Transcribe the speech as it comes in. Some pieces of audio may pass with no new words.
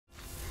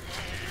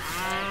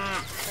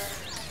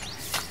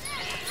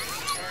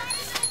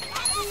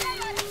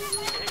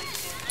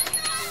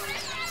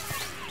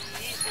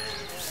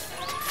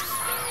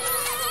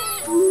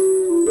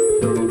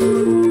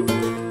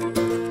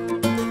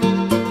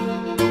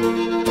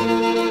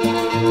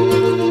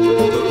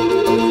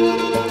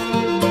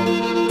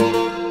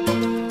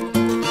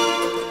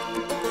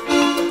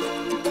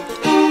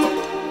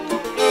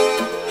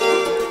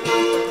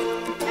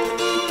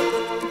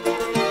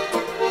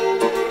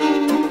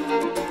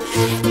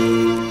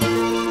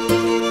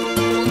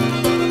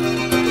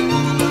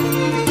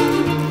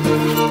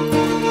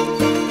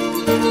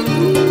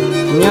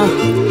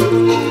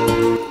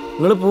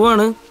നിങ്ങള്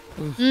പോവാണ്?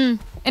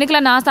 എനിക്കുള്ള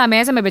നാസ്ത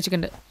മേശമേ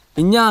വെച്ചിട്ടുണ്ട്.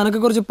 ഇഞ്ഞ അനക്ക്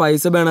കുറച്ച്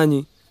പൈസ വേണാഞ്ഞി.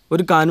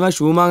 ഒരു കാൻവാ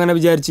ഷൂ വാങ്ങാനെ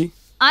വിചാരിച്ച്.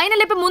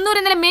 അതിനല്ലേ ഇപ്പൊ 300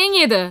 ഇന്നലെ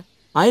മേങ്ങിയത്?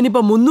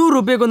 അതിനിപ്പോ 300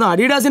 രൂപയ്ക്കൊന്നും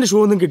അഡിഡാസിന്റെ ഷൂ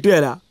ഒന്നും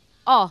കിട്ടിയാല.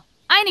 ഓ,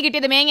 അതിന്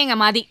കിട്ടിയത് മേങ്ങ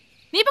മതി.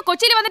 നീ ഇപ്പൊ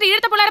കൊച്ചിയിൽ വന്നിട്ട്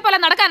ഈഴത്തെ പിള്ളേരെ പോലെ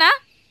നടക്കാനാ?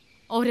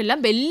 ഓരെല്ലാം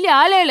വലിയ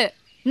ആളുകള്.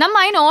 നമ്മ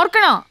അതിന്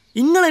ഓർക്കണോ?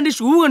 നിങ്ങൾ എന്റെ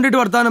ഷൂ കണ്ടിട്ട്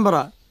വർത്താനം പറ,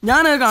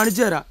 ഞാനത്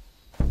കാണിച്ചു തരാം.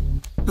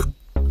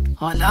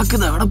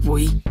 അലാക്കത് എവിടെ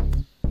പോയി?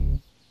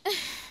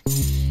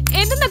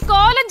 എന്തെന്ന്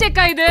കോലം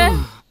ചെക്കാ ഇത്?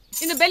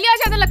 ഇന്ന്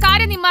വെള്ളിയാഴ്ച എന്നുള്ള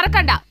കാര്യം നീ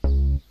മറക്കണ്ട.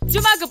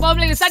 ജുമാക്ക്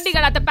പോകുമ്പോൾ സണ്ടി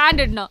കാണാത്ത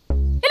പാന്റ് ഇടണോ?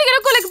 ഇല്ലെങ്കിൽ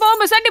റുക്കൂലേക്ക്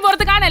പോകുമ്പോ സണ്ടി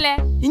പുറത്ത് കാണല്ലേ?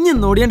 ഇനി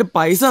നോടിയാണ്ട്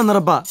പൈസ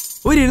തന്നറപ്പാ.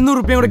 ഒരു 200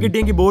 രൂപയും കൂടെ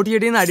കിട്ടിയെങ്കിൽ ബോട്ട്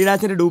ചെടിയിൽ നിന്ന്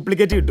അഡിഡാസിന്റെ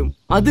ഡ്യൂപ്ലിക്കേറ്റ് കിട്ടും.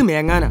 അത്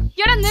മേങ്ങാനാ.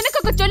 എടാ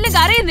നിനക്കൊക്കെ ചൊല്ലുക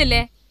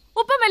അറിയുന്നില്ലേ?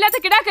 ഉപ്പമില്ലാത്ത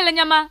കിടാക്കല്ലേ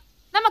ഞമ്മ.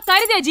 നമ്മ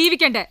കരുതിയാ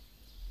ജീവിക്കണ്ടേ.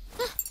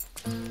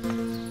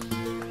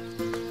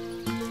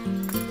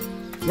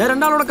 ഞാൻ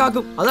രണ്ടാളോടെ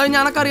കാക്കും. അതായത്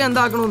ഞാനൊക്കറിയാം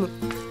എന്താക്കണമെന്ന്.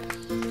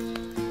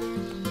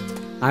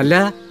 അല്ല,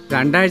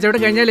 2 ആഴ്ചയോടെ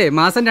കഴിഞ്ഞാലേ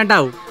മാസം 2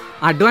 ആവും.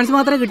 അഡ്വാൻസ്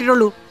മാത്രമേ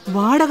കിട്ടിയിട്ടുള്ളൂ.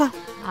 വാടക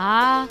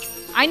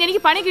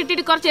അതിനെനിക്ക് പണി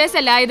കിട്ടിയിട്ട് കുറച്ച്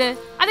ദിവസമല്ല ആയത്.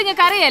 അത്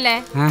നിങ്ങൾക്ക് അറിയല്ലേ?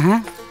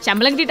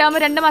 ശമ്പളം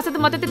കിട്ടിയിട്ടാവുമ്പോ 2 മാസത്തെ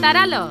മൊത്തത്തിൽ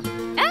തരാലോ.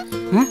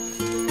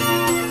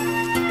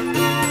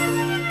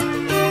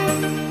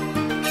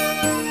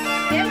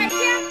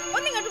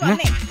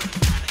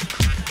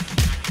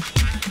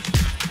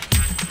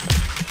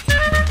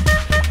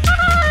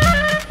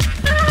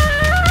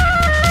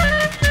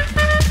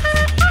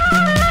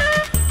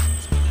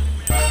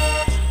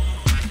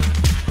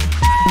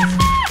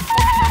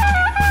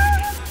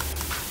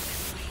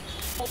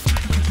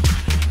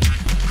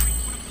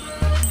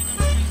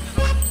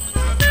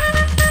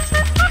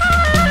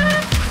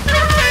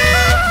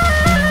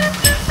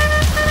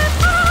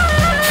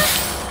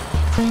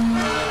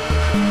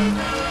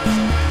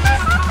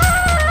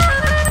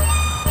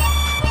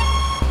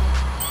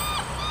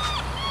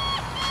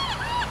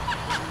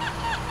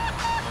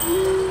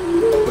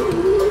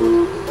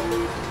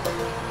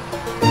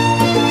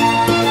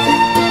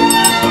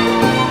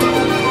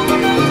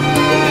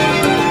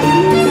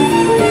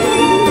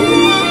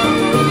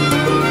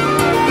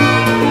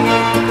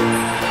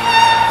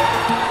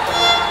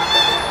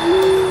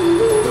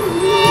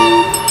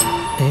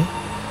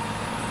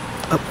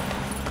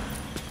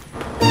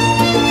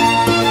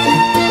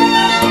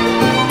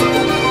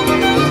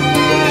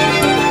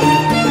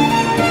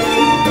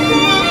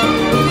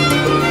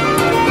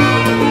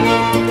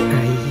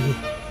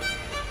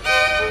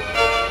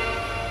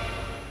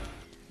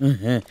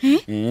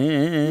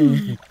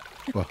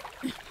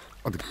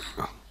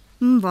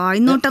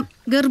 വായ്നോട്ടം.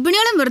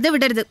 ഗർഭിണികളും വെറുതെ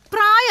വിടരുത്.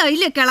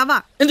 പ്രായമായില്ലേ കിളവാ.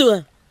 എന്തുവാ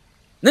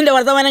നിന്റെ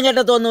വർത്തമാനം കേട്ട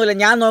തോന്നൂല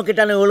ഞാൻ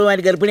നോക്കിയിട്ടാണ്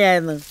ഓളുമായിട്ട്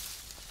ഗർഭിണിയായെന്ന്.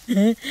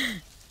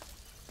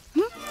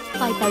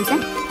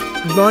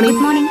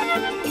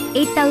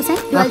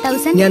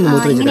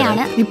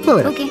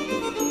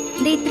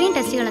 ഇത്രയും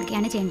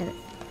ടെസ്റ്റുകളൊക്കെയാണ് ചെയ്യേണ്ടത്.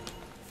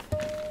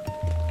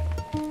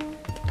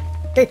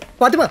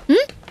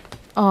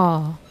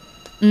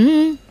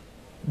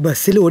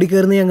 ബസ്സിൽ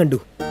ഓടിക്കേറുന്ന ഞാൻ കണ്ടു.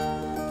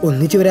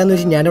 ഒന്നിച്ചു വരാന്ന്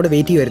വെച്ച് ഞാൻ അവിടെ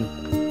വെയിറ്റ് ചെയ്യുമായിരുന്നു.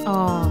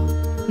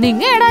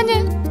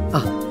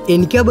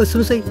 എനിക്ക് ആ ബസ്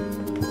മിസ്സായി.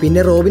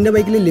 പിന്നെ റോബിന്റെ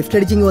ബൈക്കിൽ ലിഫ്റ്റ്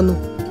അടിച്ചിങ് വന്നു.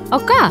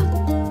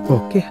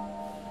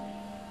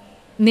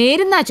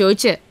 നേരുന്നാ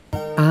ചോദിച്ച്.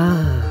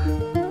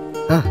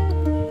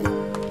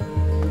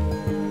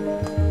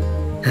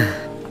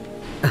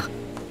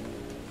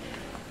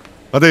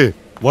 അതെ,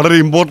 വളരെ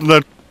ഇമ്പോർട്ടൻ്റ്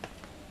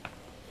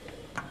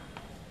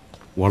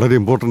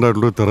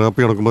ആയിട്ടുള്ള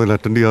തെറാപ്പി നടക്കുമ്പോൾ അതിൽ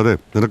അറ്റൻഡ് ചെയ്യാതെ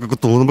നിനക്കൊക്കെ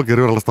തോന്നുമ്പോൾ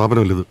കയറി വരാനുള്ള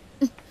സ്ഥാപനമല്ലത്.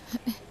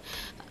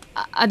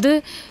 അത്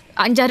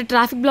 5-6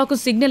 ട്രാഫിക് ബ്ലോക്കും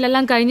സിഗ്നൽ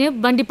എല്ലാം കഴിഞ്ഞ്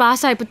വണ്ടി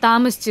പാസ്സായപ്പോ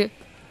താമസിച്ച്.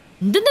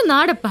 എന്തെന്ന്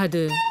നാടപ്പാ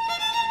അത്?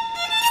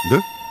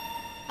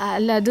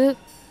 അല്ല, അത്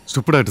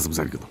സ്റ്റുപ്പിഡായിട്ട്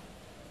സംസാരിക്കുന്നു.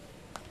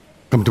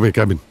 Come to my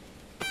cabin.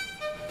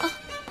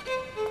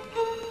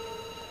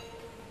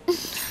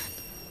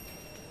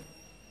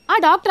 ആ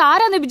ഡോക്ടർ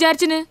ആരാന്ന്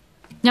വിചാരിച്ചിന്?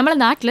 നമ്മളെ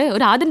നാട്ടില്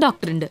ഒരു ആദ്യം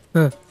ഡോക്ടർ ഉണ്ട്.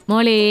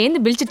 മോളേന്ന്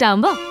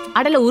വിളിച്ചിട്ടാവുമ്പോ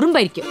അടല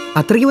ഉറുമ്പായിരിക്കും.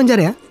 അത്രയ്ക്ക്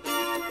പഞ്ചാരയാ?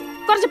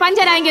 കുറച്ച്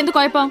പഞ്ചാരായെങ്കിൽ എന്ത്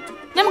കുഴപ്പം?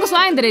 നമുക്ക്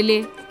സ്വാതന്ത്ര്യം ഇല്ലേ?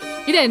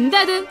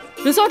 ഇതെന്താ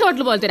റിസോർട്ട്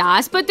ഹോട്ടൽ പോലത്തെ ഒരു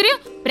ആസ്പത്രിയോ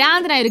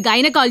പ്രാന്തനായ ഒരു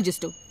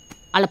ഗൈനക്കോളജിസ്റ്റോ?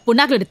 ആളെ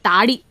പുണ്ണാക്കളൊരു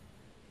താടി.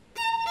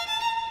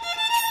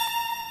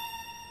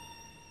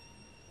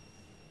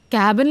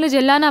 ക്യാബിനിൽ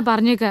ചെല്ലാനാ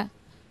പറഞ്ഞേക്ക.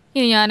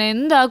 ഇനി ഞാൻ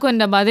എന്താക്കും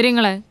എന്റെ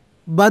ബദരിങ്ങളെ?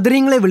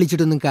 ബദരിങ്ങളെ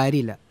വിളിച്ചിട്ടൊന്നും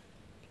കാര്യമില്ല.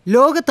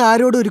 ലോകത്ത്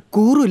ആരോടും ഒരു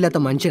കൂറുമില്ലാത്ത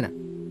മനുഷ്യനാ.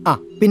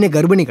 പിന്നെ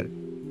ഗർഭിണികൾ,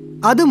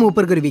 അത്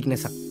മൂപ്പർക്കൊരു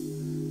വീക്ക്നെസ്സാ.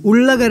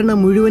 ഉള്ള കരുണ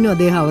മുഴുവനും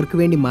അദ്ദേഹം അവർക്ക്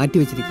വേണ്ടി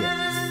മാറ്റിവെച്ചിരിക്കുക.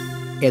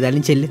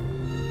 ഏതായാലും ചെല്ല്.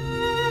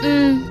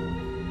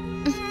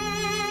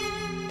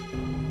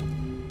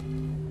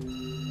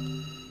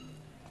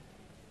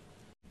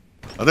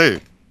 അതെ,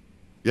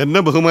 എന്നെ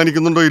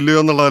ബഹുമാനിക്കുന്നുണ്ടോ ഇല്ലയോ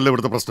എന്നുള്ളതല്ല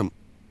ഇവിടുത്തെ പ്രശ്നം.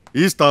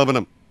 ഈ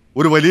സ്ഥാപനം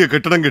ഒരു വലിയ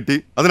കെട്ടിടം കെട്ടി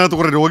അതിനകത്ത്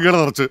കുറെ രോഗികളെ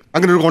നിറച്ച്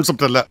അങ്ങനെ ഒരു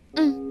കോൺസെപ്റ്റ് അല്ല.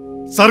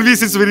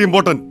 Service is very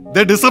important.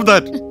 They deserve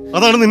that.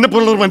 അതാണ് നിന്നെ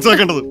പോലുള്ളവർ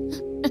മനസ്സിലാക്കേണ്ടത്.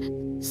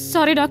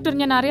 സോറി ഡോക്ടർ,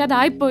 ഞാൻ അറിയാതെ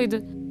ആയിപ്പോയത്.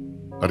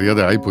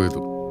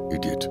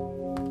 ഇഡിയറ്റ്.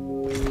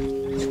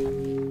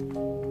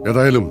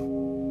 ഏതായാലും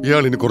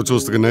ഇയാൾ ഇനി കുറച്ച്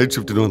ദിവസത്തേക്ക് നൈറ്റ്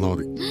ഷിഫ്റ്റിന് വന്നാൽ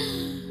മതി.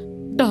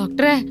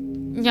 ഡോക്ടറെ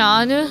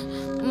ഞാന്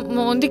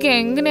മോന്തിക്ക്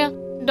എങ്ങനെയാ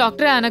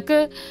ഡോക്ടറെ? അനക്ക്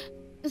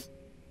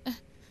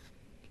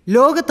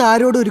ലോകത്ത്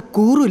ആരോടും ഒരു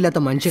കൂറും ഇല്ലാത്ത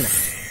മനുഷ്യനാണ്.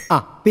 ആ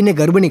പിന്നെ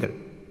ഗർഭിണികൾ,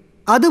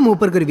 അത്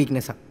മൂപ്പർക്കൊരു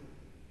വീക്ക്നെസ്സാണ്.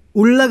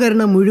 ഉള്ള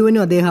കരുണ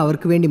മുഴുവനും അദ്ദേഹം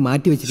അവർക്ക് വേണ്ടി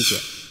മാറ്റിവെച്ചിരിക്കുക.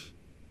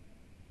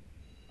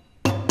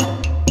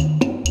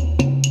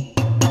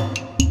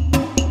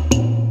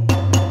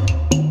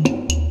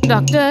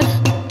 ഡോക്ടർ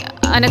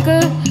അനക്ക്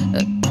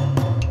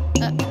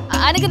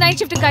നൈറ്റ്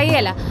ഷിഫ്റ്റ്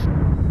കഴിയല്ല.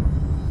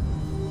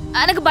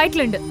 അനക്ക്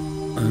ബൈറ്റിലുണ്ട്.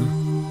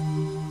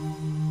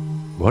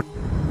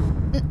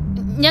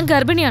 ഞാൻ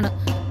ഗർഭിണിയാണ്.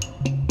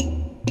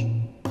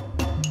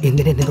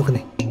 എന്തിനാ എന്നെ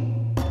നോക്കുന്നേ?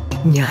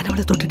 ഞാൻ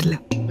അവളെ തൊട്ടിട്ടില്ല.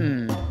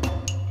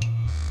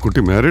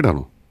 കുട്ടി മാരീഡ്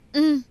ആണോ?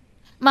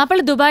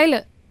 മാപ്പിള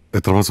ദുബായില്.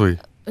 എത്ര മാസമായി?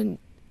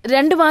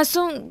 2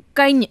 മാസം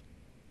കഴിഞ്ഞ്.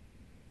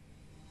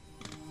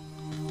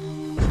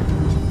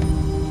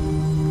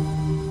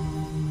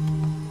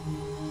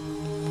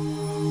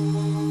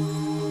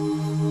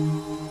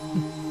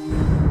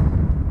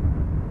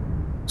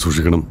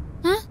 സൂക്ഷിക്കണം.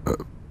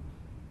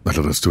 നല്ല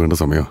റെസ്റ്റ് വേണ്ട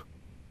സമയമാ.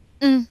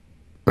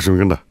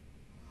 വിഷമിക്കണ്ട.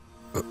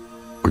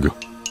 അയ്യോ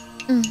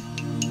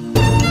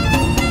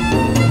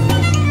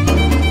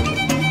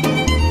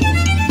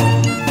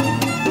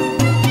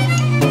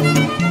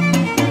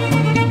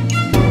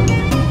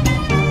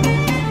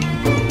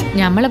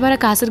നമ്മളെ പോലെ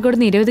കാസർഗോഡ്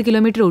നിന്ന് 20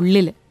 കിലോമീറ്റർ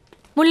ഉള്ളില്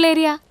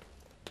മുള്ളേരിയ,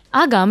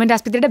 ആ ഗവൺമെന്റ്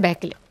ആസ്പത്രിയുടെ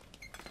ബാക്കിൽ.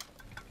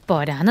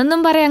 പോരാന്നൊന്നും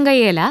പറയാൻ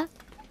കഴിയല.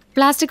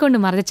 പ്ലാസ്റ്റിക് കൊണ്ട്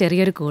മറച്ച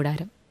ചെറിയൊരു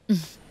കൂടാരം.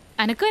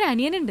 അനക്കൊരു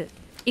അനിയനുണ്ട്,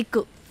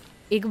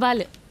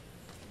 ഇക്ബാല്.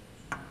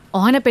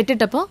 ഓനെ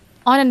പെറ്റിട്ടപ്പോൾ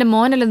ഓനെൻ്റെ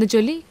മോനല്ലെന്ന്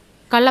ചൊല്ലി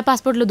കള്ള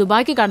പാസ്പോർട്ടിൽ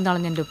ദുബായ്ക്ക്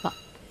കടന്നോളഞ്ഞ എൻ്റെ ഉപ്പ.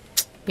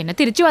 പിന്നെ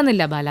തിരിച്ചു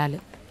വന്നില്ല ബാലാല്.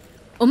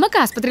 ഉമ്മക്ക്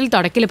ആസ്പത്രിയിൽ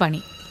തുടക്കൽ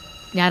പണി.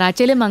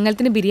 ഞായറാഴ്ചയിൽ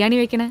മംഗലത്തിന് ബിരിയാണി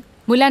വെക്കണേ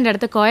മുല്ലാൻ്റെ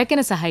അടുത്ത്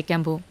കോയക്കനെ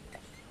സഹായിക്കാൻ പോവും.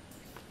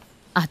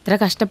 അത്ര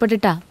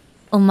കഷ്ടപ്പെട്ടിട്ടാ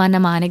ഉമ്മ എന്നെ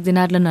മാനിക്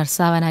ദിനാറിൽ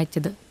നഴ്സാവാൻ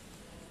അയച്ചത്.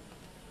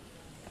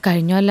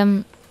 കഴിഞ്ഞ കൊല്ലം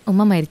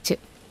ഉമ്മ മരിച്ച്.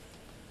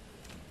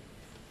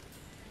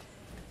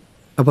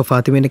 അപ്പൊ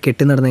ഫാത്തിമേനെ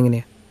കെട്ടി നടന്ന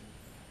എങ്ങനെയാ?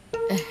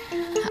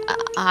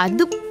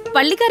 അത്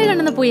പള്ളിക്കാരി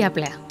കണ്ടെന്ന് പോയി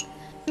ആപ്പിളയാ.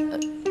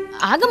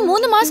 ആകെ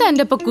 3 മാസം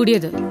എൻ്റെ ഒപ്പം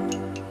കൂടിയത്.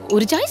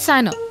 ഒരു ചായ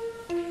സാധനം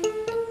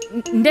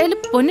എൻ്റെ കയ്യിൽ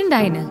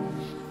പൊന്നുണ്ടായിന്.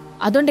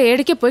 അതുകൊണ്ട്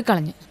ഏടയ്ക്ക് പോയി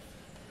കളഞ്ഞു.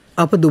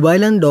 അപ്പൊ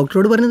ദുബായിലാണ്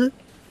ഡോക്ടറോട് പറഞ്ഞത്?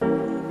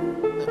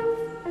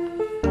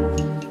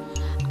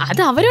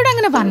 അത് അവരോട്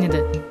അങ്ങനെ പറഞ്ഞത്.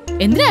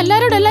 എന്തിനാ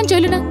എല്ലാരോടും എല്ലാം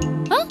ചൊല്ലണ?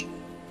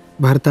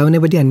 ഭർത്താവിനെ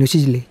പറ്റി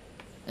അന്വേഷിച്ചില്ലേ?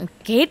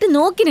 കേട്ട്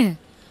നോക്കിന്.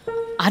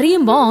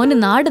 അറിയുമ്പോ അവന്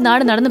നാട്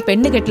നടന്ന്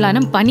പെണ്ണ്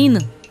കെട്ടലാനും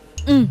പണിന്ന്.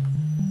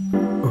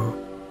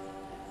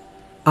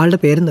 ആളുടെ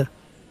പേരെന്താ?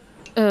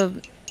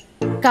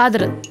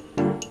 കാദർ.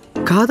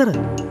 കാദർ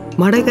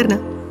മാടായിക്കാരനാ?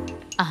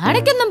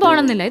 ആടയ്ക്കൊന്നും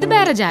പോണമെന്നില്ല. ഇത്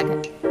വേറെ ജാഗ,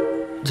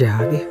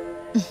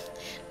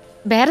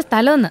 വേറെ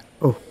സ്ഥലമൊന്ന്.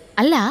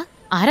 അല്ല,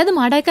 ആരത്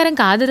മാടായിക്കാരൻ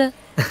കാദർ?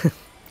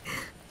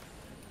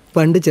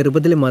 പണ്ട്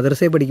ചെറുപ്പത്തിൽ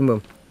മദ്രസയിൽ പഠിക്കുമ്പം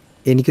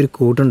എനിക്കൊരു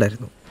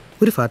കൂട്ടുണ്ടായിരുന്നു,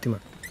 ഒരു ഫാത്തിമ.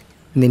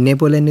 നിന്നെ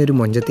പോലെ തന്നെ ഒരു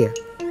മൊഞ്ചത്തെയാണ്.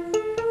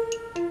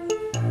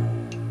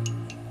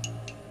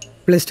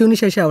 +2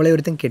 ശേഷം അവളെ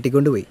ഒരുത്തൻ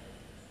കെട്ടിക്കൊണ്ടുപോയി,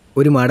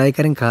 ഒരു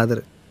മാടായിക്കാരൻ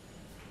ഖാദർ.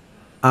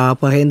 ആ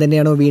പഹയൻ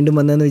തന്നെയാണോ വീണ്ടും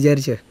വന്നതെന്ന്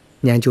വിചാരിച്ച്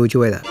ഞാൻ ചോദിച്ചു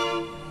പോയതാ.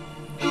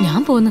 ഞാൻ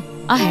പോന്നു.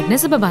 ആ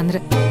ഹെഡ്നെസ് ഇപ്പൊ ബന്ദ്ര.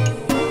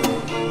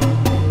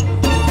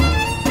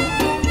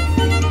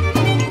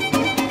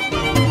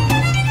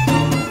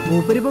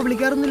 മൂപ്പരിപ്പോ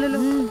വിളിക്കാറൊന്നുമില്ലല്ലോ.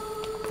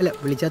 അല്ല,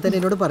 വിളിച്ചാൽ തന്നെ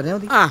എന്നോട് പറഞ്ഞാൽ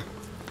മതി.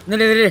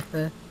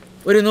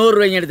 ഒരു 100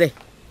 രൂപ എടുത്തേ.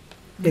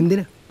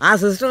 എന്തിനാ? ആ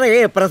സിസ്റ്ററെ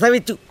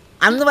പ്രസവിച്ചു.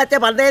 അന്ന് വച്ച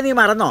പണ്ടേ നീ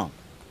മറന്നോ?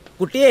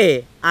 കുട്ടിയെ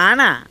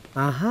ആണാ?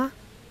 ആഹാ,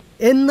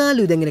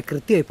 എന്നാലും ഇതെങ്ങനെ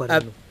കൃത്യമായി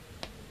പറഞ്ഞു?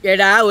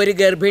 എടാ, ഒരു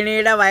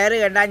ഗർഭിണിയുടെ വയറ്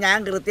കണ്ടാൽ ഞാൻ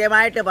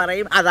കൃത്യമായിട്ട്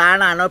പറയും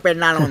അതാണാണോ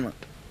പെണ്ണാണോ എന്ന്.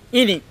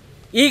 ഇനി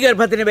ഈ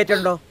ഗർഭത്തിന്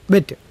ബെറ്റുണ്ടോ?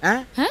 ബെറ്റ്.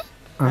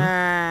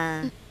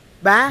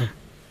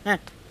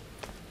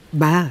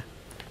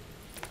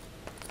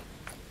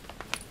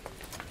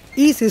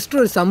 ഈ സിസ്റ്റർ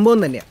ഒരു സംഭവം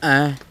തന്നെയാ.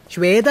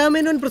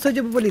 ശ്വേതാമേനോൻ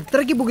പ്രസവിച്ചപ്പോൾ പോലെ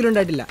ഇത്രയ്ക്ക്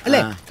പുകിലുണ്ടായിട്ടില്ല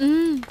അല്ലേ?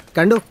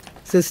 കണ്ടോ,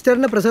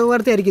 സിസ്റ്ററിന്റെ പ്രസവ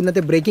വാർത്തയായിരിക്കും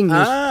ഇന്നത്തെ ബ്രേക്കിംഗ്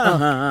ന്യൂസ്.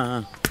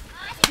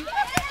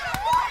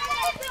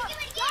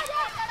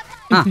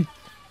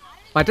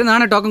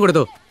 പറ്റുന്നതാണ് ടോക്കൺ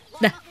കൊടുത്തു.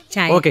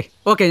 ഓക്കെ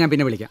ഓക്കെ, ഞാൻ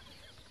പിന്നെ വിളിക്കാം.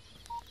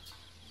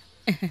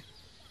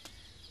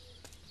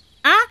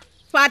 ആ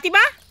ഫാത്തിമ,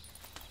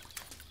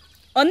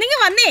 ഒന്നിങ്ങ്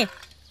വന്നേ,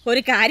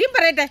 ഒരു കാര്യം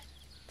പറയട്ടെ.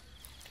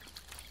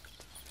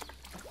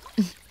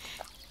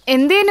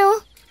 എന്തേനു?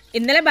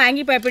 ഇന്നലെ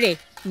ബാങ്കിൽ പോയപ്പോഴേ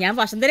ഞാൻ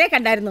വസന്തരെ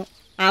കണ്ടായിരുന്നു.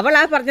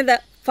 അവളാ പറഞ്ഞത്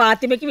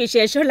ഫാത്തിമയ്ക്ക്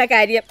വിശേഷമുള്ള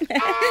കാര്യം.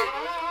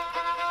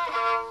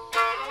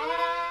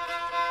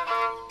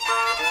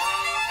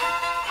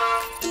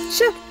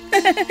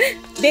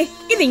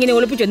 ഇതിങ്ങനെ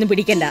ഒളിപ്പിച്ചൊന്നും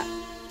പിടിക്കണ്ട.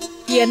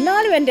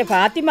 എന്നാലും എന്റെ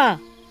ഫാത്തിമ,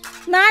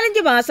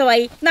 4-5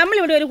 മാസമായി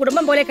നമ്മളിവിടെ ഒരു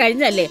കുടുംബം പോലെ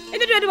കഴിഞ്ഞല്ലേ,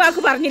 എന്നിട്ട് ഒരു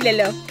വാക്ക്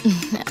പറഞ്ഞില്ലല്ലോ.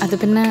 അത്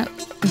പിന്നെ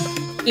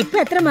ഇപ്പൊ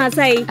എത്ര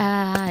മാസായി?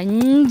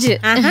 5.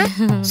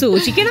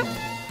 സൂക്ഷിക്കണം.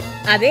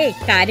 അതെ,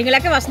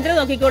 കാര്യങ്ങളൊക്കെ വസന്തര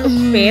നോക്കിക്കോളൂ.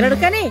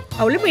 പേരെടുക്കാനേ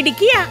അവള്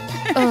പിടിക്കുക.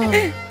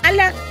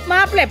 അല്ല,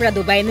 മാപ്പിള എപ്പോഴാ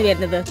ദുബായിന്ന്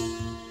വരുന്നത്?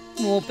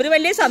 മൂപ്പര്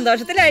വലിയ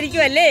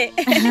സന്തോഷത്തിലായിരിക്കും അല്ലേ?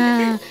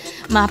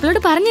 മാപ്പിളോട്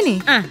പറഞ്ഞിനെ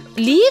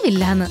ലീവ്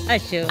ഇല്ലാന്ന്.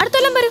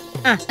 അടുത്തെല്ലാം വരും.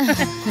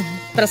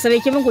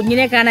 പ്രസവിക്കുമ്പോൾ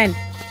കുഞ്ഞിനെ കാണാൻ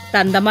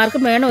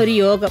തന്തമാർക്കും വേണം ഒരു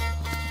യോഗം.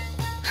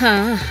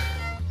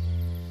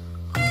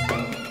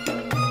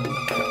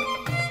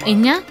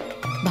 ഇഞ്ഞാ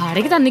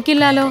വാടക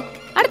തന്നിക്കില്ലാലോ,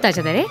 അടുത്ത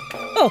ആഴ്ച തരേ.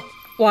 ഓ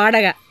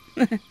വാടക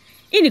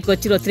ഇനി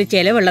കൊച്ചിൽ ഒത്തിരി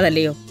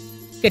ചെലവുള്ളതല്ലയോ,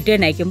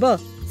 കെട്ടിയനയക്കുമ്പോ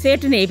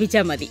സേട്ടിനെ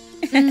ഏൽപ്പിച്ചാ മതി.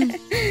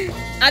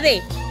 അതെ,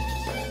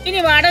 ഇനി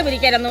വാടക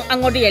പിരിക്കാനൊന്നും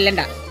അങ്ങോട്ട്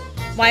ചെല്ലണ്ട.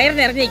 വയറ്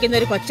നിറഞ്ഞിരിക്കുന്ന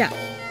ഒരു കൊച്ച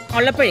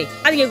ഉള്ളപ്പോഴേ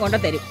അധികം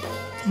കൊണ്ടുതരും.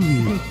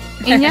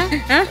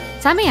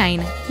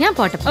 സമയായിന്, ഞാൻ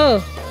പോട്ടെ. ഓ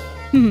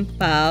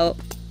പാവം.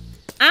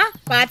 ആ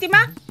ഫാത്തിമ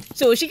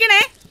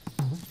സൂക്ഷിക്കണേ,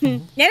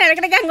 ഞാൻ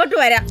ഇടക്കിടയ്ക്ക് അങ്ങോട്ട്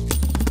വരാം.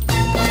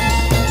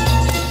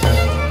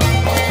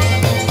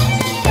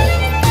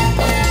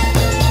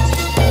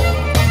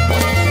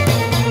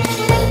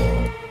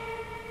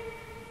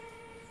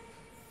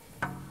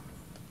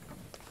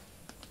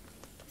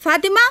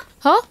 ഫാത്തിമ,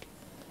 ഹോ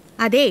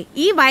അതെ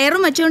ഈ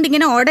വയറും വെച്ചുകൊണ്ട്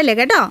ഇങ്ങനെ ഓടല്ലേ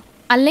കേട്ടോ.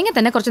 അല്ലെങ്കിൽ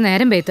തന്നെ കുറച്ച്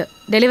നേരം പേത്ത്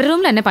ഡെലിവറി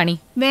റൂമിൽ തന്നെ പണി.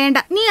 വേണ്ട,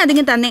 നീ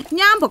അതിങ്ങ് തന്നെ,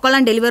 ഞാൻ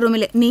പൊക്കോളാം ഡെലിവറി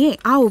റൂമിൽ. നീ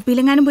ആ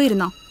ഒപ്പിയിലെങ്ങാനും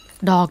പോയിരുന്നോ?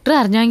 ഡോക്ടർ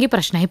അറിഞ്ഞെങ്കിൽ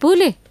പ്രശ്നമായി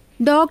പോലേ.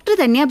 ഡോക്ടർ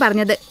തന്നെയാ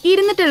പറഞ്ഞത്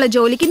ഇരുന്നിട്ടുള്ള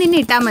ജോലിക്ക് നിന്നെ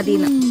ഇട്ടാ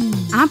മതിയെന്ന്.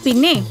 ആ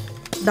പിന്നെ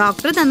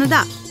ഡോക്ടർ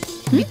തന്നതാ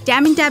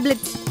വിറ്റാമിൻ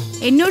ടാബ്ലറ്റ്സ്.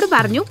 എന്നോട്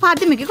പറഞ്ഞു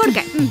ഫാത്തിമയ്ക്ക്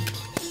കൊടുക്കാൻ.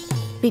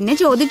 പിന്നെ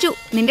ചോദിച്ചു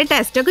നിന്റെ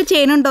ടെസ്റ്റ് ഒക്കെ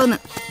ചെയ്യുന്നുണ്ടോന്ന്.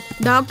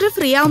 ഡോക്ടർ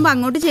ഫ്രീ ആവുമ്പോ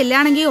അങ്ങോട്ട്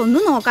ചെല്ലുകയാണെങ്കിൽ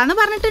ഒന്ന് നോക്കാന്ന്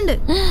പറഞ്ഞിട്ടുണ്ട്.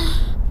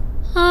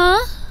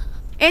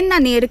 എന്നാ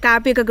നീ ഒരു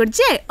കാപ്പിയൊക്കെ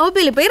കുടിച്ചേ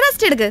ഒപ്പിയിൽ പോയി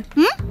റെസ്റ്റ് എടുക്ക്.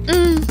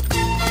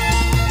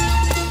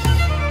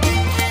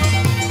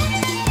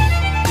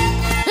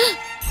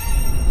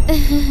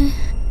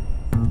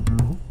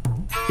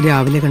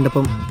 രാവിലെ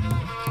കണ്ടപ്പം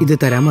ഇത്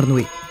തരാൻ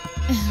മറന്നുപോയി.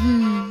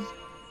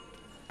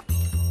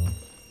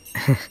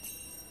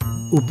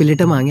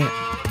 ഉപ്പിലിട്ട മാങ്ങ.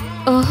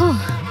 ഓഹോ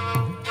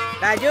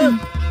രാജു,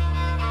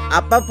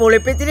 അപ്പൊ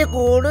പുളിപ്പിച്ചിരി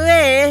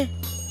കൂടുവേ.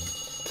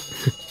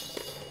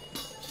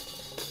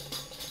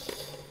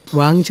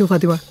 വാങ്ങിച്ചോ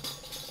ഫാത്തിമ,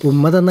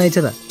 ഉമ്മ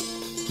തന്നയച്ചതാ.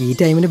 ഈ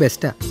ടൈമിന്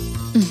ബെസ്റ്റാ.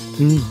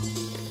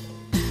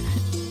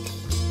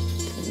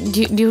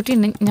 ഡ്യൂട്ടി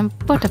ഉണ്ട്, ഞാൻ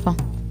പോട്ടെപ്പം.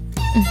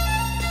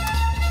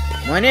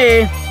 മോനെ,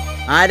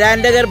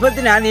 ആരാന്റെ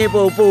ഗർഭത്തിനാ നീ ഇപ്പൊ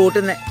ഉപ്പ്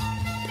കൂട്ടുന്നേ?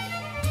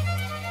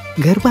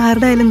 ഗർഭം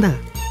ആരുടെ ആയാലും എന്താ,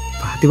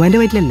 ഫാത്തിമാന്റെ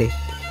വയറ്റിലല്ലേ.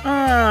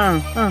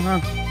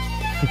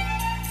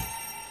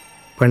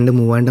 പണ്ട്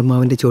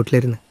മൂവാണ്ടമ്മാവന്റെ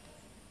ചോട്ടിലിരുന്ന്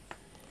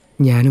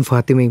ഞാനും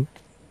ഫാത്തിമയും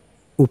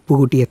ഉപ്പ്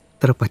കൂട്ടി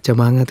എത്ര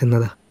പച്ചമാങ്ങ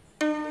തിന്നതാ.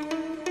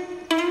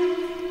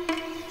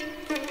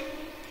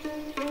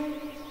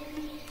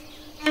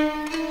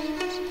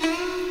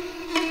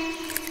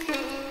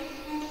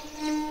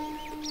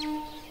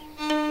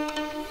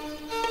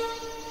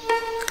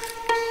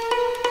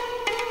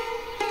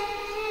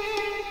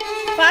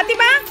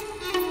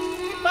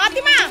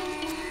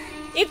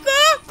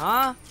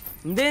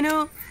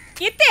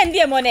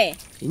 മോനെ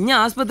ഇഞ്ഞ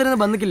ആസ്പത്രി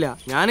ബന്ധിക്കില്ല,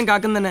 ഞാനും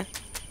കാക്കും തന്നെ.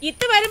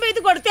 ഇത്ത് വരുമ്പോ ഇത്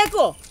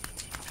കൊടുത്തേക്കോ?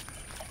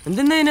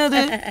 എന്തിനത്?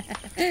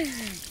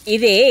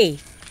 ഇതേ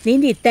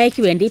നിന്റെ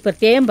ഇത്തായിക്ക് വേണ്ടി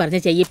പ്രത്യേകം പറഞ്ഞ്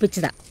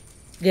ചെയ്യിപ്പിച്ചതാ.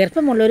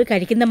 ഗർഭമുള്ളവർ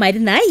കഴിക്കുന്ന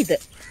മരുന്നാ ഇത്.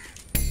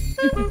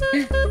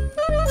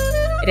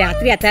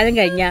 രാത്രി അത്താഴം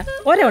കഴിഞ്ഞാ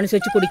ഒരവണസ്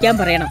വെച്ച് കുടിക്കാൻ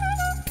പറയണം.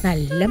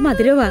 നല്ല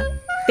മധുരവാ,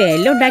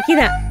 തേല്ലാം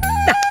ഉണ്ടാക്കിയതാ.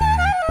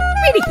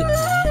 പിടിക്ക്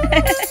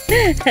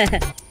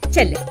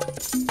ചെല്ല്.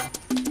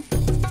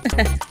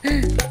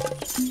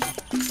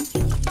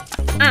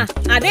 ആ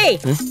അതെ,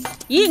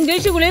 ഈ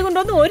ഇംഗ്ലീഷ് ഗുളിക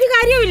കൊണ്ടൊന്നും ഒരു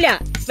കാര്യവുമില്ല.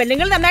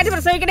 പെണ്ണുങ്ങൾ നന്നായിട്ട്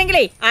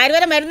പ്രസവിക്കണമെങ്കിലേ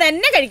ആയുർവേദ മരുന്ന്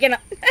തന്നെ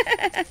കഴിക്കണം.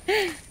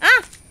 ആ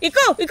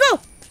ഇക്കോ ഇക്കോ,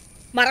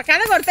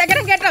 മറക്കാതെ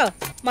കൊടുത്തേക്കണം കേട്ടോ.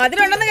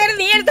 മധുരം ഉണ്ടെന്ന് കയറി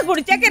നീ എടുത്ത്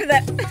കുടിച്ചേക്കരുത്.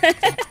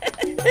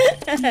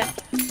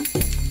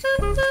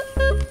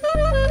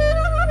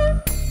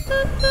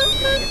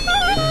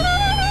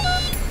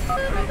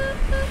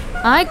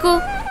 ആയിക്കോ.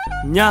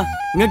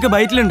 നിങ്ങക്ക്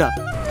ബൈറ്റിലുണ്ടാ?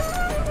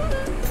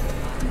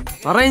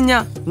 പറയഞ്ഞ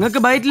നിങ്ങക്ക്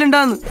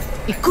ബൈറ്റിലുണ്ടാന്ന്.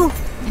 ഇക്കോ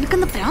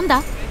എനിക്കൊന്ന് പ്രാന്താ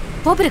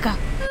പോപ്പരക്ക.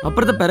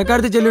 അപ്പുറത്തെ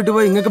പെരക്കാരത്ത് ചെല്ലിട്ട്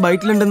പോയി നിങ്ങക്ക്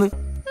ബൈറ്റിലുണ്ടെന്ന്.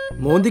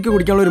 മോന്തിക്ക്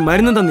കുടിക്കാനുള്ള ഒരു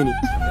മരുന്നും തന്നിനി.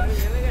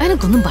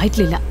 എനക്കൊന്നും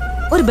ബൈറ്റിലില്ല,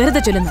 ഒരു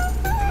വെറുതെ ചൊല്ലുന്നു.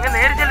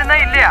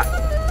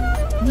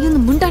 നീ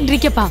ഒന്ന്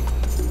മുണ്ടാണ്ടിരിക്കപ്പാ.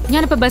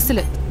 ഞാനിപ്പോ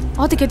ബസ്സില്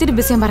ഓത്തേക്ക് എത്തിയിട്ട്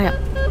ബസ് ഞാൻ പറയാം.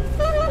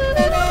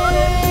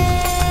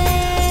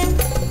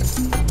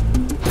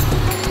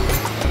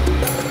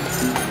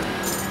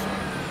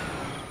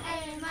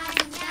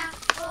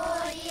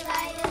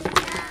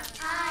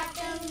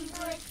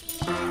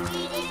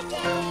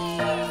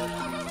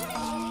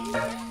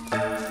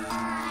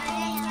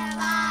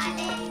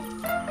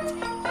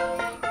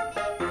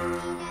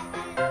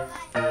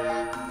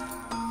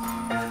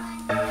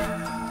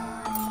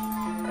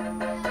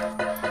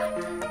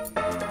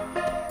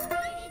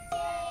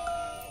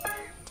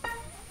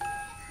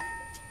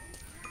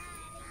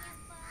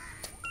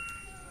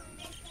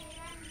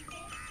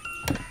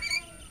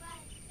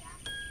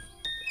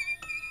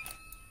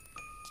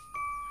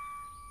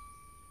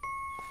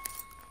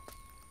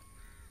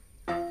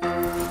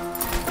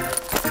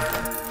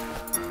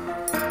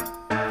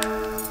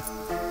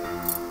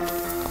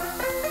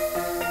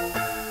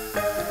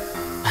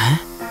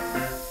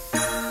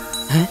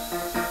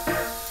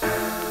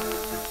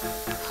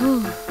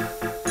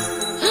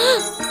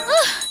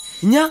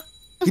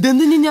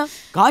 ഇതെന്തിഞ്ഞ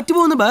കാറ്റ്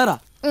പോകുന്ന ബേറാ?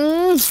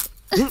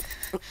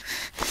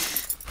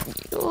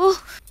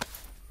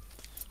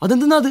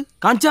 അതെന്തെന്നാ അത്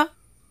കാണിച്ചാ?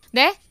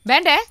 ദേ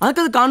വേണ്ടേ,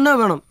 അനക്കത് കാണുക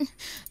വേണം.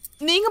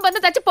 നീങ്ങ വന്ന്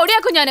തച്ച്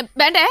പൊടിയാക്കും ഞാൻ.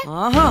 വേണ്ടേ?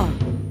 ആഹാ,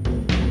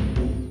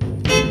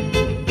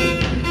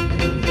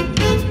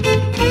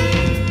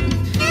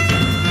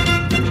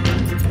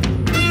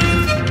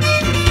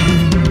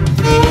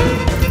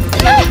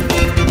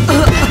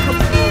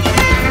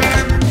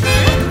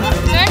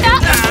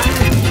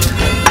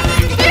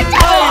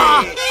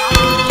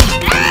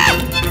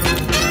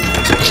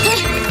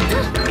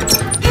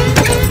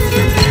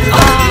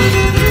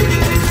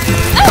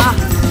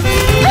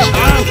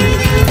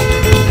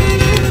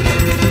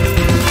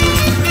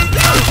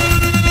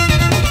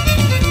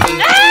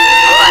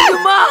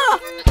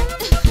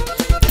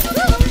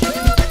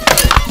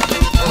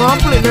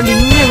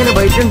 ഇങ്ങനെ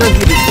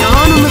ബൈറ്റുണ്ടാക്കിയത്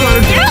ഞാനൊന്ന്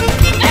കാണട്ടെ.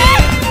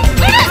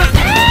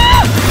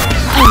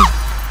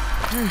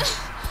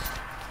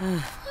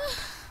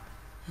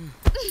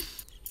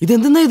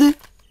 ഇതെന്തെന്നാ ഇത്?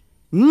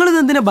 നിങ്ങളിത്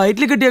എന്തിനാ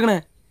ബൈറ്റിൽ കെട്ടിയേക്കണേ?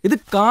 ഇത്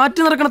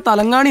കാറ്റ് നിറക്കണ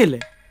തലങ്ങാണിയല്ലേ?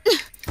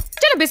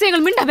 ചില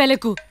ബിസങ്ങൾ മിണ്ടാ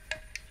വേലക്കൂ.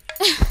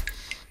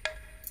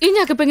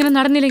 ഇഞ്ഞാക്കിപ്പോ ഇങ്ങനെ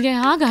നടന്നില്ലെങ്കിൽ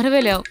ആകെ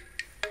അറവേലയാവും.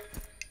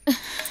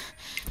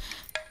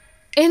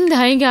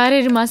 എന്തായെങ്കിൽ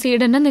 6-7 മാസം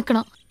ഈടന്നെ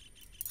നിൽക്കണം.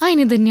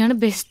 അതിന് തന്നെയാണ്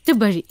ബെസ്റ്റ്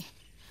വഴി.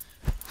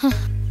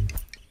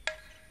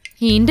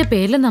 ഈന്റെ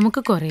പേരിൽ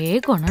നമുക്ക് കൊറേ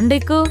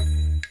ഗുണുണ്ടേക്കോ.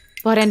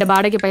 പോരാ, എന്റെ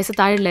ബാടയ്ക്ക് പൈസ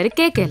താഴെയുള്ളവര്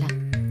കേക്കല്ല.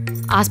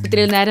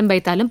 ആസ്പത്രിയിൽ നേരം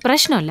പൈത്താലും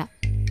പ്രശ്നമല്ല.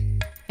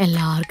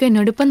 എല്ലാവർക്കും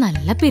എന്നോട് ഇപ്പൊ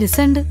നല്ല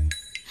പിരിസുണ്ട്.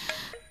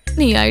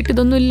 നീ ആയിട്ട്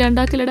ഇതൊന്നും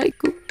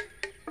ഇല്ലാണ്ടാക്കില്ലടായിക്കൂ.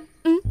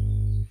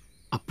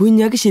 അപ്പൊ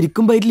ഇഞ്ഞാക്ക്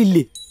ശരിക്കും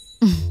ബൈറ്റിലില്ലേ?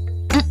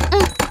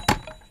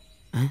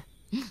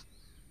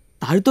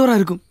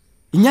 താഴ്ത്തോറായിരിക്കും.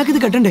 ഇഞ്ഞാക്കിത്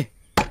കെട്ടണ്ടേ?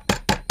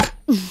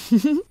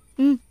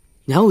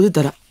 ഞാൻ ഊതി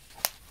തരാം.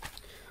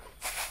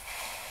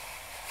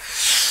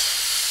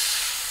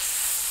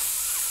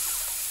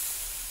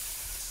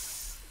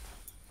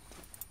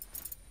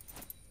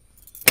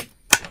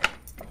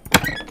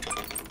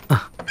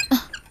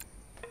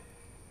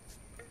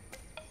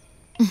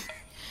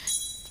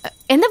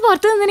 എന്താ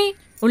പുറത്ത് നിന്നീ?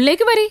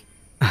 ഉള്ളിലേക്ക് വരി.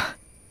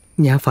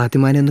 ഞാൻ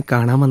ഫാത്തിമാനെ ഒന്ന്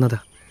കാണാൻ വന്നതാ.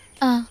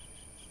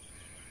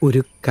 ഒരു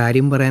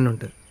കാര്യം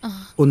പറയാനുണ്ട്.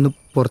 ഒന്ന്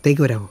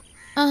പുറത്തേക്ക് വരാമോ?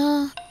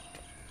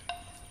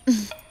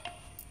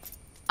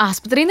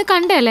 ആസ്പത്രിയിൽ നിന്ന്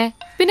കണ്ടല്ലേ,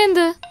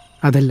 പിന്നെന്ത്?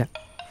 അതല്ല,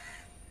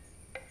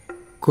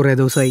 കുറേ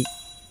ദിവസമായി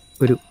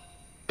ഒരു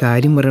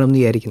കാര്യം പറയണമെന്ന്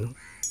വിചാരിക്കുന്നു.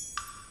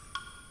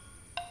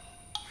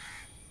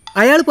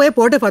 അയാൾ പോയ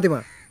പോട്ടെ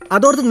ഫാത്തിമ,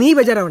 അതോർത്ത് നീ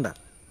ബേജാറാവണ്ട.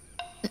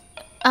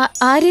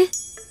 ആര്?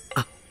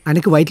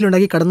 അനക്ക്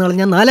വയറ്റിലുണ്ടാക്കി കടന്നു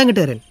കളഞ്ഞ 4-ാം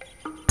കെട്ടുകാരൻ.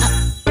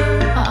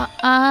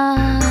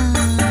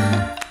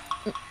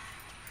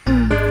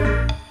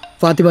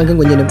 ഫാത്തിമാക്കും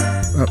കുഞ്ഞിനും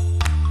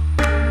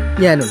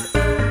ഞാനുണ്ട്.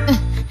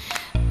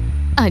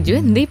 അജു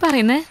എന്തീ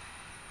പറയുന്നേ?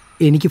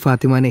 എനിക്ക്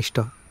ഫാത്തിമാനെ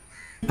ഇഷ്ടം,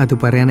 അത്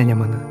പറയാനാണ് ഞാൻ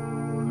വന്നത്.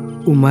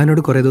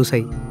 ഉമ്മാനോട് കുറേ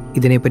ദിവസമായി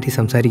ഇതിനെപ്പറ്റി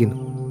സംസാരിക്കുന്നു.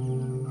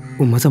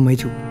 ഉമ്മ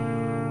സമ്മതിച്ചു.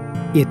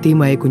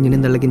 യത്തീമായ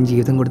കുഞ്ഞിനും തള്ളക്കും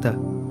ജീവിതം കൊടുത്ത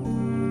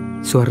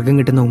സ്വർഗം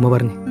കിട്ടുന്ന ഉമ്മ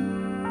പറഞ്ഞു.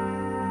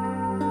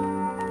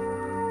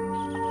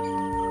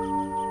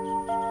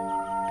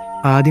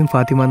 ആദ്യം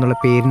ഫാത്തിമ എന്നുള്ള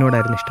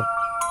പേരിനോടായിരുന്നു ഇഷ്ടം,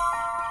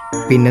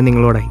 പിന്നെ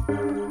നിങ്ങളോടായി.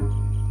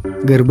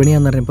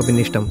 ഗർഭിണിയാന്ന് പറഞ്ഞപ്പോൾ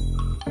പിന്നെ ഇഷ്ടം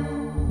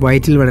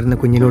വയറ്റിൽ വളരുന്ന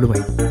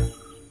കുഞ്ഞിനോടുമായി.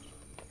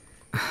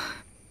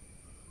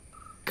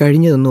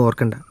 കഴിഞ്ഞതൊന്നും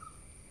ഓർക്കണ്ട.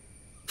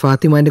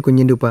 ഫാത്തിമാൻ്റെ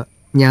കുഞ്ഞിൻ്റെ ഉപ്പ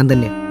ഞാൻ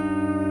തന്നെയാണ്.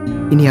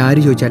 ഇനി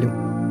ആര് ചോദിച്ചാലും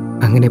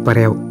അങ്ങനെ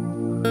പറയാവൂ.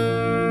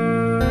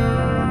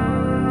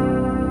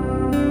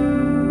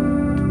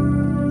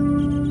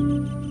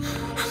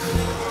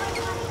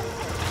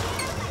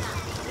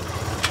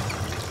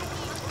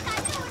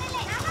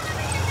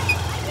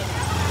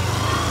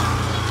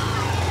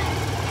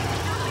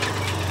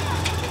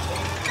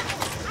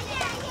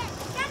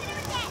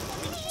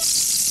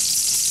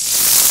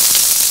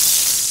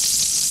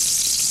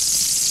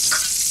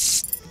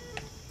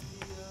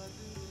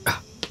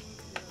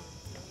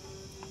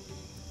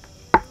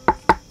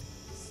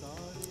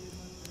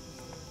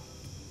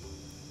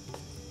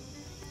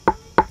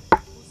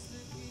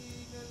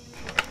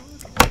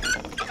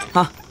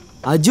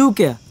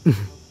 അജൂക്കയാ?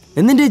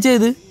 എന്തിന്റെ ചേച്ചാ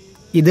ഇത്?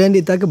 ഇത് എൻ്റെ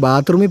ഇത്താക്ക്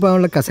ബാത്റൂമിൽ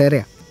പോകാനുള്ള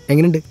കസേരയാ.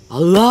 എങ്ങനെയുണ്ട്?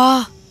 അല്ലാ,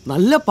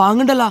 നല്ല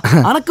പാങ്ങുണ്ടല്ല.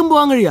 അനക്കും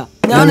പോവാൻ കഴിയാ?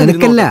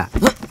 നിനക്കല്ല,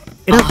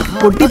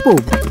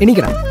 പൊട്ടിപ്പോവും.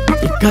 എണീക്കടാ.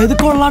 ഇത്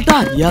കൊള്ളാട്ടാ.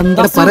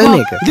 എന്താ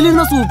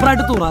ഇതിലിരുന്ന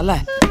സൂപ്പറായിട്ട് തൂറല്ലേ?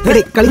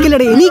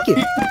 കളിക്കല്ലടേ, എണീക്ക്.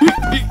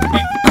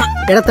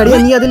 എടാ തടിയാ,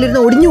 നീ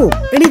അതിലിരുന്ന് ഒടിഞ്ഞു പോവും.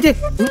 എണീറ്റേ.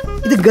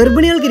 ഇത്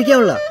ഗർഭിണികൾക്ക്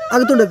ഇരിക്കാനുള്ള.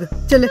 അകത്തോണ്ടേക്ക്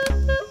ചെല്ല്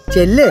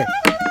ചെല്ല്.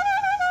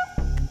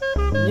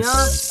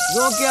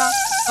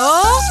 ഓ,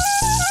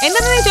 എന്താ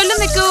നീ ചൊല്ലും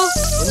നിക്കൂ?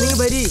 ഒന്നിങ്ങി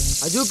ബരി,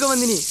 അജൂക്ക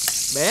വന്നിനി.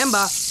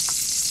 വേമ്പാ.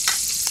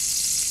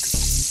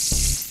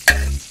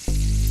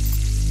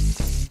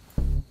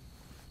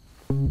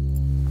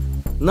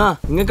 എന്നാ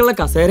നിങ്ങൾക്കുള്ള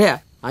കസേരയാ.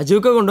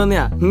 അജൂക്ക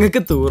കൊണ്ടുവന്നയാ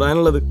നിങ്ങക്ക്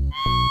തൂറാനുള്ളത്.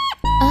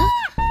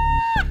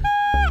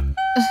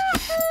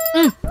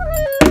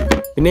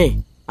 പിന്നെ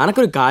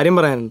അനക്കൊരു കാര്യം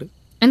പറയാനുണ്ട്.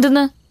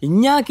 എന്തെന്ന്?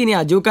 ഇഞ്ഞാക്കിനി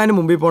അജൂക്കാന്റെ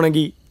മുമ്പിൽ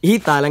പോണെങ്കി ഈ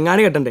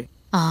തലങ്ങാണി കെട്ടണ്ടേ?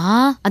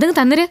 അതങ്ങ്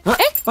തന്നര്.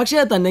 പക്ഷെ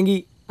അത് തന്നെങ്കി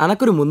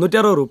അനക്കൊരു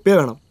 360 റുപ്യ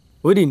വേണം.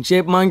 ഒരു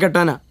ഇൻഷേപ്പ് മാങ്ങ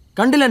കെട്ടാനാ.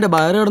 കണ്ടില്ല എന്റെ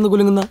ബയറ് കിടന്ന്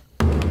കുലുങ്ങുന്ന?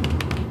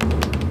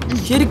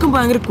 ശരിക്കും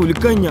ഭയങ്കര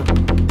കുലുക്കഴിഞ്ഞ.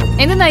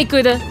 എന്തായിക്കോ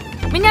ഇത്?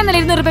 മിഞ്ഞാന്നല്ലേ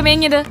 200 രൂപ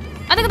മേങ്ങിയത്?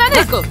 അതൊക്കെ തന്നെ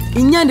വെക്കോ.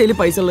 ഇഞ്ഞാന്റെ കയ്യിൽ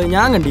പൈസ ഉള്ളത്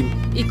ഞാൻ കണ്ടിരുന്നു.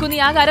 ഇക്കു നീ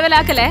ആ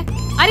കരവലാക്കല്ലേ?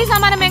 അരി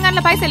സാമാനം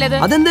മേങ്ങാനുള്ള പൈസ അല്ലേ അത്?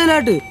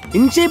 അതെന്തേലാട്ട്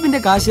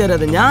ഇൻഷേപ്പിന്റെ കാശ്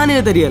തരാതെ ഞാനേ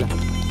തരികല.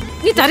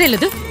 നീ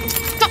തരല്ലത്.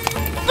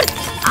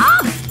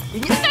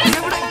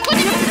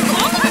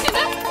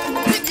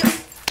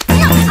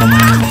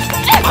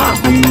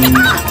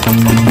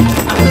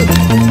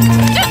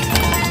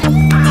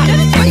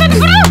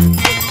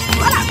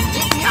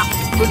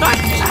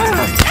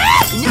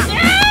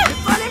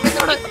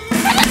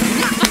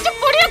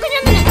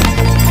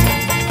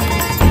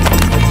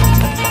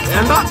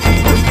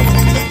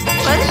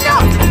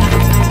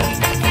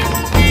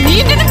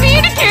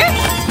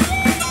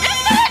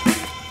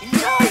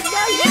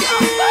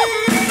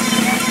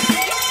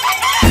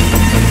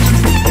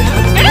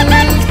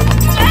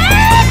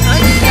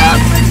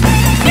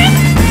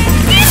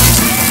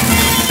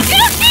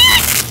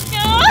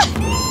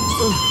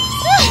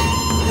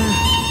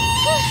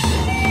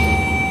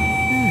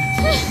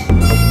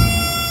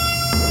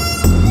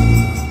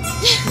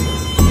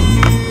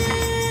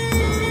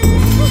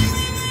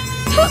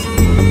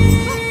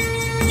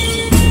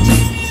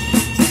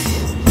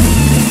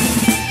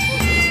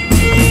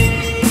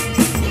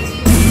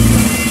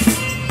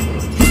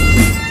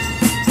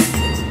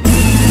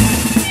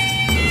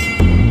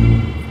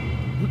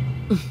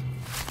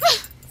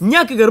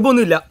 ഇഞ്ഞാക്ക്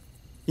ഗർഭമൊന്നുമില്ല.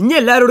 ഇഞ്ഞ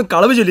എല്ലാരോടും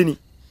കളവ് ചൊല്ലിനി.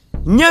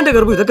 ഇഞ്ഞാന്റെ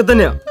ഗർഭം ഇതൊക്കെ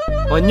തന്നെയാ,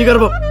 മഞ്ഞ്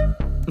ഗർഭം.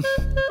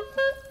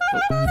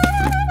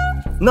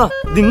 എന്നാ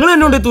നിങ്ങൾ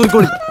എന്നോട്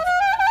തൂറിക്കോളി.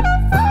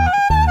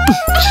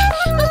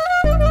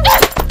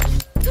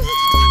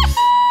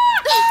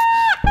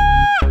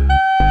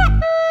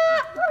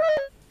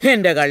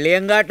 എന്റെ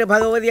കള്ളിയങ്കാട്ട്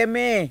ഭഗവതി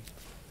അമ്മേ,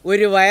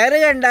 ഒരു വയറ്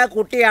കണ്ട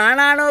കുട്ടി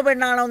ആണാണോ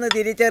പെണ്ണാണോ എന്ന്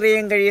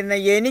തിരിച്ചറിയാൻ കഴിയുന്ന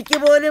എനിക്ക്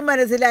പോലും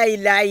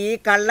മനസ്സിലായില്ല ഈ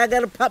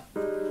കള്ളഗർഭം.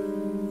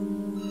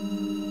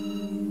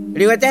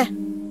 ഇടിവച്ചേ,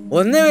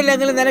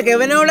 ഒന്നുമില്ലെങ്കിലും നിനക്ക്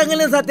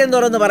എവനോടെങ്കിലും സത്യം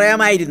തുറന്ന്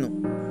പറയാമായിരുന്നു.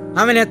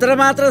 അവൻ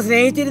എത്രമാത്രം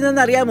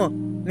സ്നേഹിച്ചിരുന്നെന്ന് അറിയാമോ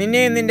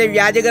നിന്നെയും നിന്റെ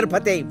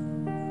വ്യാജഗർഭത്തെയും?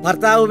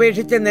 ഭർത്താവ്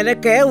ഉപേക്ഷിച്ച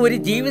നിനക്ക് ഒരു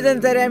ജീവിതം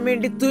തരാൻ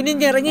വേണ്ടി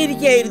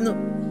തുനിഞ്ഞിറങ്ങിയിരിക്കുകയായിരുന്നു.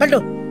 കണ്ടോ,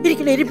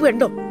 ഇരിക്കുന്ന ഇരിപ്പ്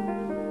കണ്ടോ?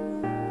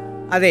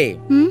 അതെ,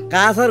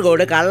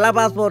 കാസർഗോഡ് കള്ള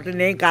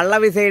പാസ്പോർട്ടിന്റെയും കള്ള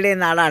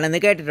വിസയുടെയും നാടാണെന്ന്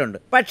കേട്ടിട്ടുണ്ട്.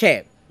 പക്ഷേ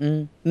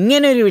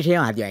ഇങ്ങനെ ഒരു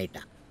വിഷയം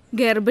ആദ്യമായിട്ടാ.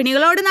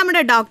 ഗർഭിണികളോട്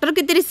നമ്മുടെ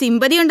ഡോക്ടർക്ക് ഇത്തിരി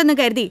സിമ്പതി ഉണ്ടെന്ന്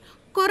കരുതി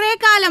കുറെ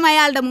കാലം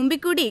അയാളുടെ മുമ്പിൽ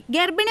കൂടി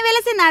ഗർഭിണി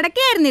വിലസി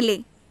നടക്കുകയായിരുന്നില്ലേ?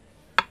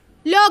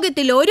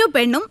 ലോകത്തിൽ ഒരു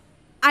പെണ്ണും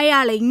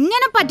അയാളെ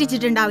ഇങ്ങനെ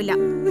പറ്റിച്ചിട്ടുണ്ടാവില്ല.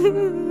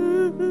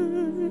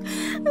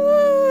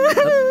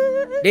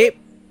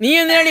 നീ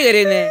എന്തിനാണ്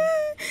കരയുന്നേ?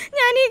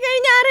 ഞാൻ ഈ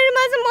കഴിഞ്ഞ 6-7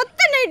 മാസം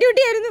മൊത്തം നൈറ്റ്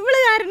ഡ്യൂട്ടി ആയിരുന്നു ഇവള്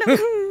കാരണം.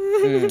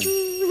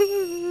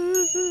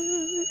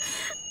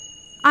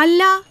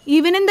 അല്ല,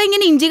 ഇവനെന്താ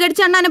ഇങ്ങനെ ഇഞ്ചി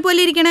കടിച്ചണ്ണാനെ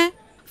പോലെ ഇരിക്കണേ?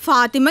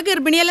 ഫാത്തിമ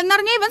ഗർഭിണിയല്ലെന്ന്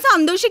പറഞ്ഞാൽ ഇവൻ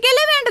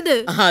സന്തോഷിക്കല്ലേ വേണ്ടത്?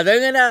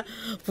 അതെങ്ങനെ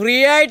ഫ്രീ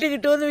ആയിട്ട്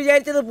കിട്ടുമെന്ന്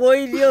വിചാരിച്ചത്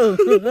പോയില്ലയോ?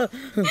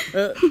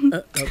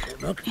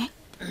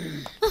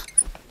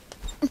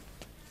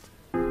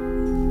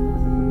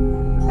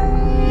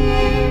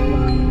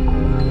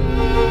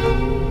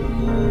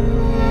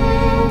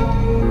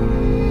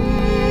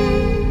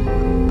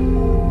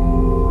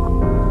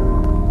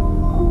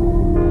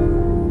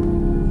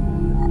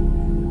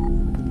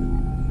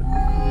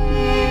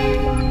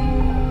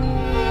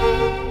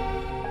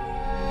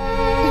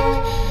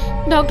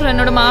 ഡോക്ടർ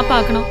എന്നോട്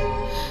മാപ്പാക്കണം.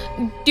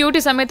 ഡ്യൂട്ടി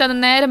സമയത്ത് അത്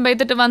നേരം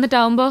പെയ്തിട്ട്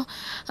വന്നിട്ടാവുമ്പോൾ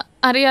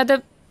അറിയാതെ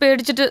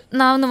പേടിച്ചിട്ട്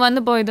നാവൊന്ന്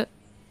വന്നു പോയത്.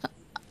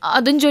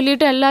 അതും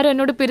ചൊല്ലിയിട്ട് എല്ലാവരും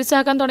എന്നോട്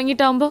പിരിച്ചാക്കാൻ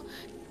തുടങ്ങിയിട്ടാവുമ്പോൾ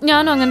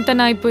ഞാനും അങ്ങനെ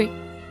തന്നെ ആയിപ്പോയി.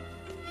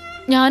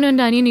 ഞാനും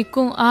എൻ്റെ അനിയൻ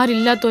ഇക്കും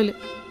ആരില്ലാത്തോല്.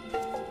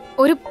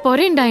 ഒരു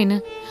പൊരയുണ്ടായിന്,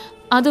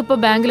 അതിപ്പോൾ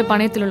ബാങ്കിൽ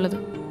പണയത്തിലുള്ളത്.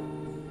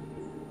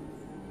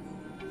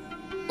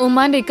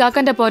 ഉമ്മാൻ്റെ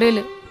ഇക്കാക്കൻ്റെ പൊരയിൽ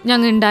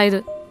ഞങ്ങൾ ഉണ്ടായത്.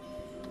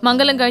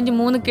 മംഗലം കഴിഞ്ഞ്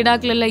 3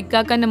 കിടാക്കളുള്ള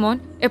ഇക്കാക്കൻ്റെ മോൻ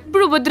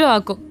എപ്പോഴും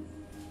ഉപദ്രവമാക്കും.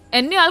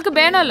 എന്നെ ആൾക്ക്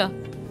വേണമല്ലോ.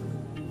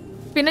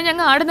 പിന്നെ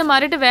ഞങ്ങൾ ആടുന്ന്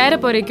മാറിയിട്ട് വേറെ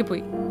പോരേക്ക്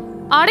പോയി.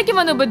 ആടേക്ക്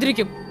വന്ന്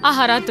ഉപദ്രിക്കും ആ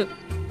ഹറാത്ത്.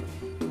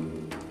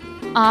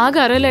 ആകെ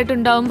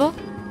അറിയലായിട്ടുണ്ടാവുമ്പോൾ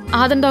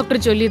ആദം ഡോക്ടർ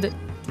ചൊല്ലിയത്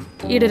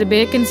ഈടെ ഒരു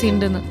വേക്കൻസി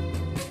ഉണ്ടെന്ന്.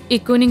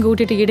 ഇക്കൂനെയും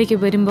കൂട്ടിയിട്ട് ഈടേക്ക്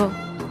വരുമ്പോൾ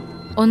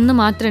ഒന്ന്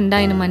മാത്രം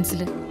ഉണ്ടായിന്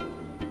മനസ്സിൽ,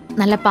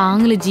 നല്ല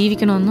പാങ്ങിൽ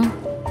ജീവിക്കണമെന്നും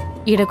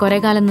ഈടെ കുറേ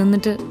കാലം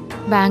നിന്നിട്ട്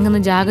ബാങ്കിൽ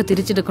നിന്ന് ജാഗ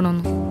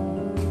തിരിച്ചെടുക്കണമെന്നും.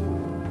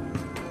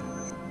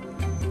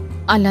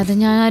 അല്ലാതെ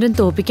ഞാൻ ആരും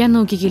തോപ്പിക്കാൻ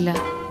നോക്കിക്കില്ല.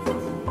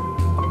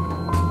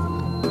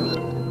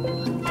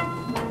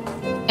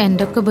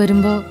 എൻ്റെ ഒക്കെ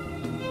വരുമ്പോൾ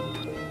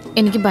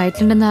എനിക്ക്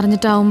ഭയത്തിലുണ്ടെന്ന്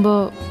അറിഞ്ഞിട്ടാവുമ്പോൾ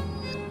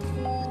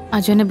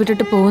അജുവിനെ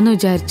വിട്ടിട്ട് പോകുമെന്ന്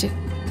വിചാരിച്ച്